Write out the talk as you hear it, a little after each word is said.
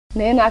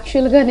నేను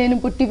యాక్చువల్గా నేను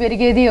పుట్టి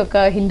పెరిగేది ఒక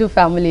హిందూ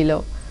ఫ్యామిలీలో.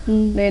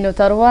 నేను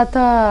తర్వాత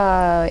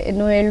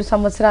ఎన్నో ఏళ్ళు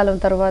సంవత్సరాల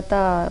తర్వాత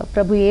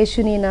ప్రభు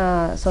యేసుని నా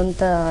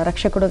సొంత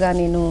రక్షకుడుగా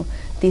నేను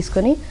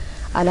తీసుకొని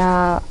అలా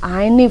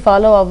ఆయన్ని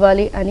ఫాలో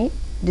అవ్వాలి అని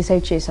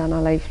డిసైడ్ చేశాను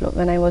నా లైఫ్లో.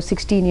 When I was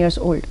 16 years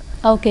old.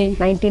 Okay.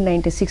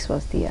 1996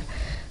 was the year.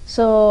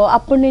 So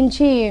అప్పటి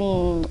నుంచి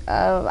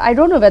I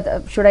don't know whether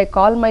should I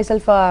call my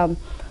self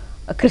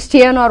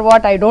Christian or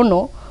what, I don't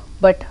know,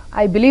 but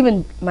I believe in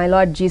my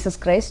Lord Jesus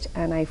Christ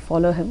and I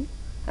follow him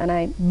and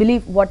I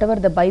believe whatever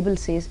the Bible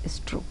says is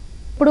true.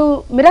 ఇప్పుడు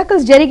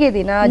miracles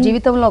జరిగేది నా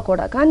జీవితంలో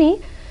కూడా, కానీ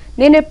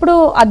నేను ఎప్పుడు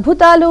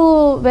అద్భుతాలు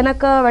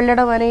వెనక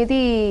వెళ్ళడం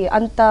అనేది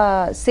అంత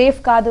సేఫ్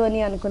కాదు అని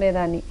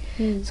అనుకునేదాన్ని.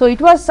 So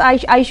it was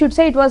I should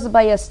say it was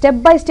by a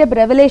step by step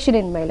revolution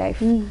in my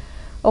life.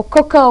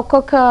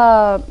 ఒక్కొక్క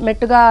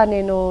మెట్టుగా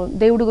నేను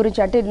దేవుడి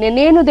గురించి, అంటే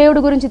నేను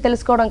దేవుడి గురించి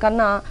తెలుసుకోవడం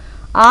కన్నా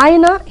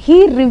ఆయన he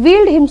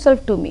revealed himself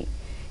to me.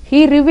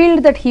 He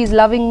revealed that he is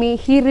loving me.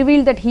 He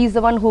revealed that he is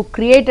the one who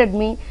created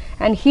me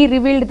and he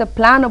revealed the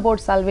plan about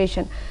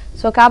salvation.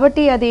 So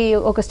కాబట్టి అది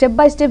ఒక స్టెప్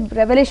బై స్టెప్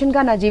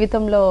రెవల్యూషన్గా నా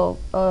జీవితంలో,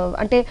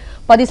 అంటే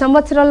 10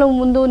 సంవత్సరాల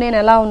ముందు నేను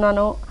ఎలా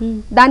ఉన్నానో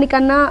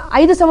దానికన్నా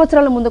 5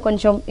 సంవత్సరాల ముందు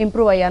కొంచెం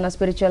ఇంప్రూవ్ అయ్యా నా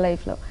స్పిరిచువల్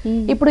లైఫ్లో.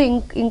 ఇప్పుడు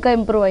ఇంకా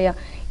ఇంప్రూవ్ అయ్యా,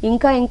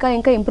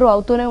 ఇంకా ఇంప్రూవ్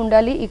అవుతూనే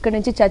ఉండాలి ఇక్కడి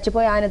నుంచి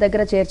చచ్చిపోయి ఆయన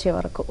దగ్గర చేర్చే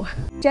వరకు.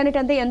 క్రిస్టియానిటీ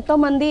అంటే ఎంతో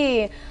మంది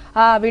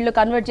వీళ్ళు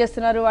కన్వర్ట్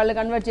చేస్తున్నారు, వాళ్ళు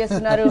కన్వర్ట్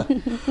చేస్తున్నారు.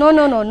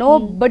 No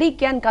body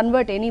can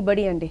convert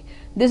anybody అండి.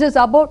 This is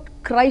about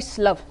Christ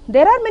love.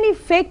 There are many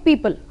fake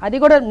people, అది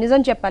కూడా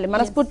నిజం చెప్పాలి,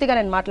 మనస్ఫూర్తిగా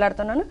నేను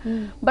మాట్లాడుతున్నాను.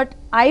 But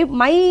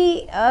my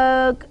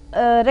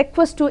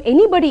request to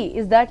anybody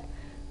is that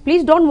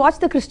please don't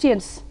watch the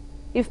Christians.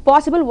 If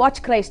possible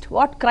watch Christ,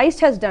 what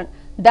Christ Hess done.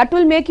 That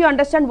will make you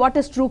understand what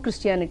is true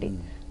Christianity.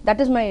 That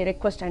is my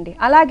request అండి.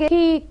 అలాగే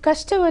ఈ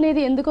కష్టం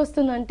అనేది ఎందుకు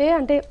వస్తుందంటే,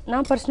 అంటే నా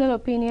personal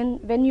opinion,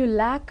 when you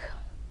lakh,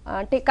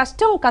 అంటే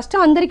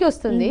కష్టం అందరికీ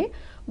వస్తుంది.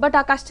 బట్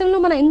ఆ కష్టంలో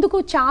మనం ఎందుకు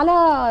చాలా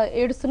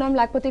ఏడుస్తున్నాం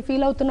లేకపోతే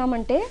ఫీల్ అవుతున్నాం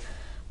అంటే,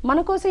 మన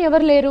కోసం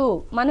ఎవరు లేరు,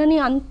 మనని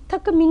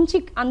అంతకు మించి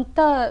అంత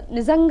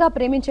నిజంగా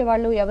ప్రేమించే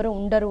వాళ్ళు ఎవరు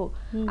ఉండరు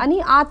అని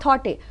ఆ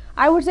థాటే.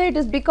 I would say it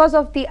is because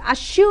of the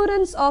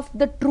assurance of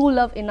the true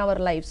love in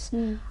our lifes.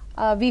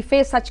 We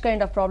face such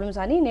kind of problems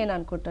అని నేను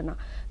అనుకుంటున్నా.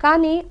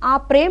 కానీ ఆ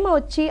ప్రేమ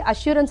వచ్చి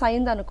అష్యూరెన్స్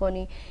అయింది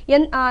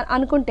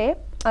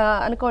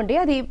అనుకోండి,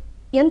 అది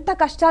ఎంత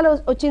కష్టాలు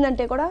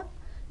వచ్చిందంటే కూడా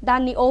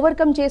దాన్ని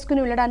ఓవర్కమ్ చేసుకుని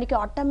వెళ్ళడానికి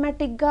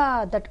ఆటోమేటిక్గా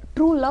that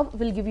true love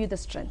will give you the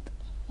strength.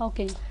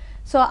 Okay.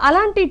 So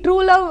అలాంటి ట్రూ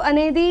లవ్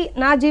అనేది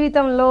నా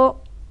జీవితంలో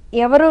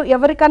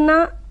ఎవరికన్నా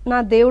నా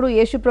దేవుడు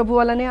యేసు ప్రభు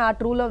వల్లనే ఆ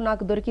ట్రూ లవ్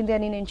నాకు దొరికింది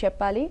అని నేను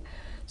చెప్పాలి.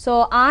 సో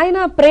ఆయన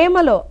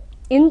ప్రేమలో,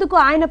 ఎందుకు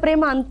ఆయన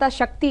ప్రేమ అంత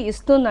శక్తి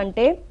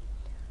ఇస్తుందంటే,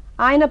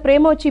 ఆయన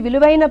ప్రేమ వచ్చి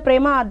విలువైన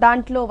ప్రేమ,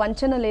 దాంట్లో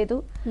వంచన లేదు.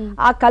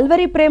 ఆ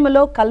కల్వరి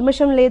ప్రేమలో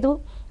కల్మషం లేదు.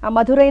 ఆ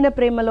మధురైన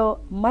ప్రేమలో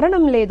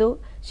మరణం లేదు.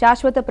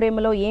 శాశ్వత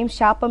ప్రేమలో ఏం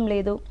శాపం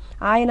లేదు.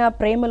 ఆయన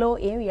ప్రేమలో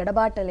ఏం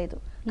ఎడబాట లేదు.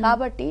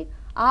 కాబట్టి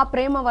ఆ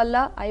ప్రేమ వల్ల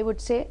I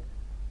would say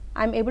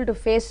I'm able to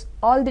face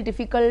all the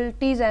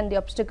difficulties and the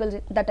obstacles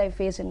that I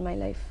face in my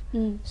life.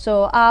 So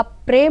ఆ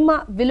ప్రేమ,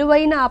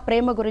 విలువైన ఆ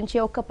ప్రేమ గురించి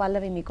ఒక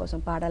పల్లవి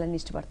మీకోసం పాడాలని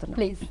ఇష్టపడుతున్నా.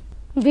 ప్లీజ్.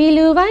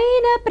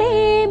 విలువైన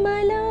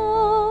ప్రేమలో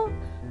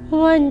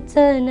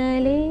వంచన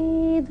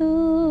లేదు,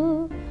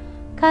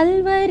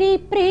 కల్వరి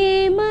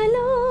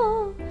ప్రేమలో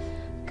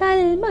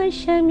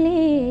కల్మషం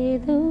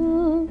లేదు,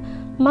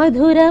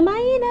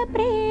 మధురమైన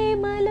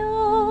ప్రేమలో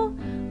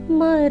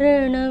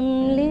మరణం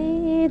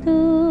లేదు,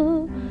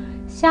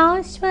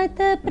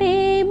 శాశ్వత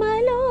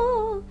ప్రేమలో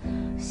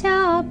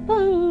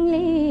శాపం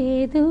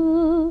లేదు,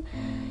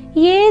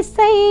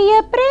 యేసయ్య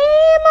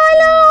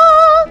ప్రేమలో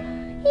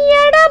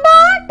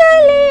ఎడబాట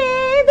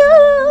లేదు,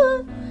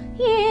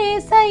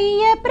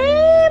 యేసయ్య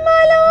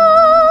ప్రేమలో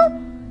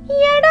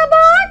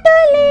ఎడబాట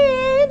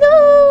లేదు,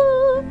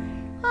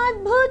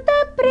 అద్భుత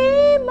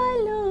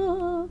ప్రేమలో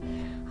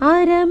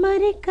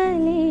అరమరిక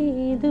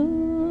లేదు,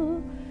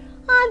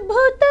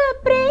 అద్భుత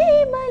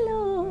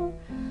ప్రేమలో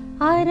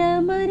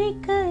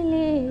అరమరిక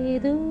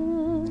లేదు,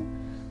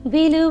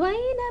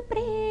 విలువైన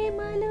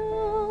ప్రేమలో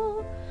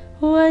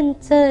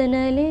వంచన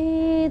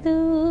లేదు,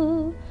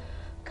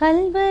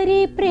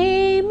 కల్వరి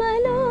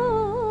ప్రేమలో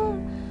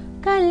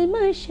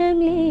కల్మషం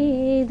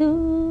లేదు.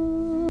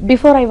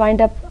 Before I wind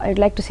up, I'd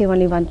like to say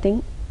only one thing.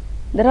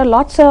 There are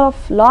lots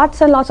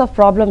and lots of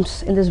problems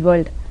in this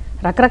world.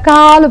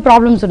 రకరకాల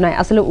ప్రాబ్లమ్స్ ఉన్నాయి,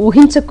 అసలు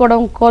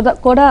ఊహించుకోవడం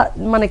కూడా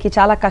మనకి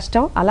చాలా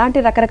కష్టం. అలాంటి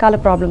రకరకాల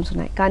ప్రాబ్లమ్స్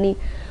ఉన్నాయి. కానీ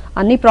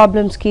అన్ని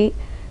ప్రాబ్లమ్స్కి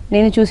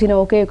నేను చూసిన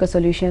ఒకే ఒక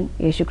సొల్యూషన్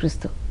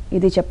యేసుక్రీస్తు.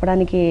 ఇది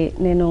చెప్పడానికి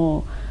నేను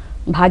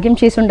భాగ్యం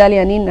చేసి ఉండాలి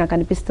అని నాకు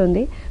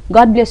అనిపిస్తుంది.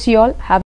 God bless you all.